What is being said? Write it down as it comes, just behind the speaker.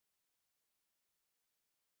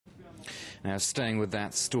Now, staying with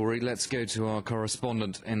that story, let's go to our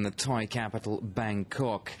correspondent in the Thai capital,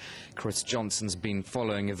 Bangkok. Chris Johnson's been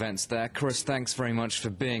following events there. Chris, thanks very much for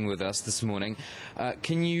being with us this morning.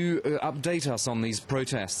 Can you update us on these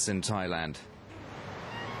protests in Thailand?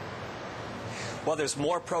 Well, there's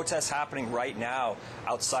more protests happening right now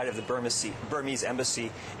outside of the Burmese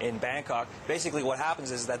embassy in Bangkok. Basically, what happens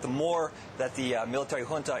is that the more that the military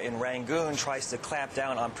junta in Rangoon tries to clamp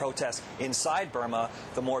down on protests inside Burma,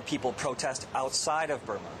 the more people protest outside of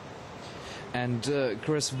Burma. And,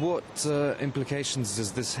 Chris, what implications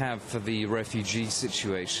does this have for the refugee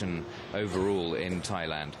situation overall in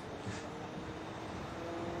Thailand?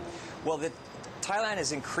 Well, Thailand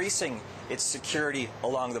is increasing its security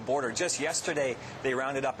along the border. Just yesterday, they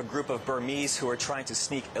rounded up a group of Burmese who are trying to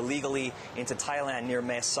sneak illegally into Thailand near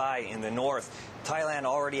Mae Sai in the north. Thailand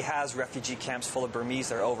already has refugee camps full of Burmese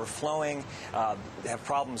that are overflowing. They have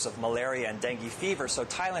problems of malaria and dengue fever, so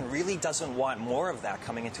Thailand really doesn't want more of that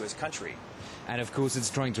coming into its country. And, of course, it's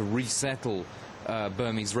trying to resettle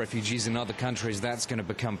Burmese refugees in other countries. That's going to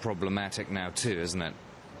become problematic now too, isn't it?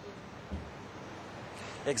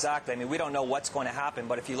 Exactly. I mean, we don't know what's going to happen,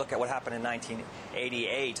 but if you look at what happened in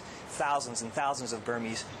 1988, thousands and thousands of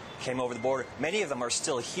Burmese came over the border. Many of them are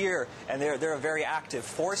still here, and they're a very active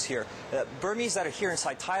force here. Burmese that are here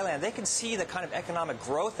inside Thailand, they can see the kind of economic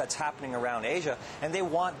growth that's happening around Asia, and they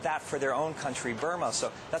want that for their own country, Burma.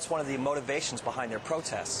 So that's one of the motivations behind their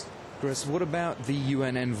protests. Chris, what about the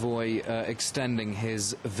UN envoy extending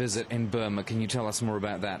his visit in Burma? Can you tell us more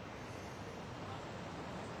about that?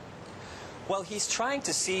 Well, he's trying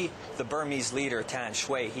to see the Burmese leader, Tan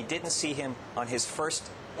Shwe. He didn't see him on his first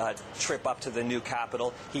trip up to the new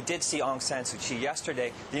capital. He did see Aung San Suu Kyi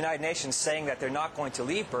yesterday. The United Nations saying that they're not going to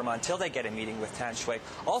leave Burma until they get a meeting with Tan Shwe.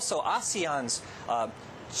 Also, ASEAN's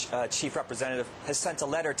chief representative has sent a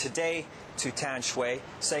letter today to Tan Shwe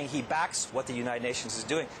saying he backs what the United Nations is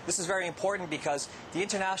doing. This is very important because the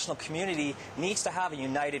international community needs to have a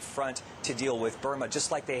united front to deal with Burma, just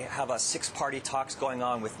like they have a six-party talks going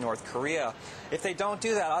on with North Korea. If they don't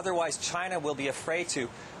do that, otherwise China will be afraid to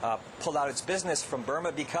pull out its business from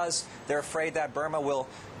Burma because they're afraid that Burma will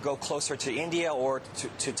go closer to India or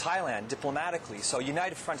to Thailand diplomatically. So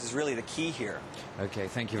united front is really the key here. Okay,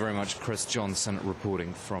 thank you very much, Chris Johnson,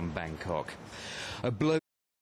 reporting from Bangkok.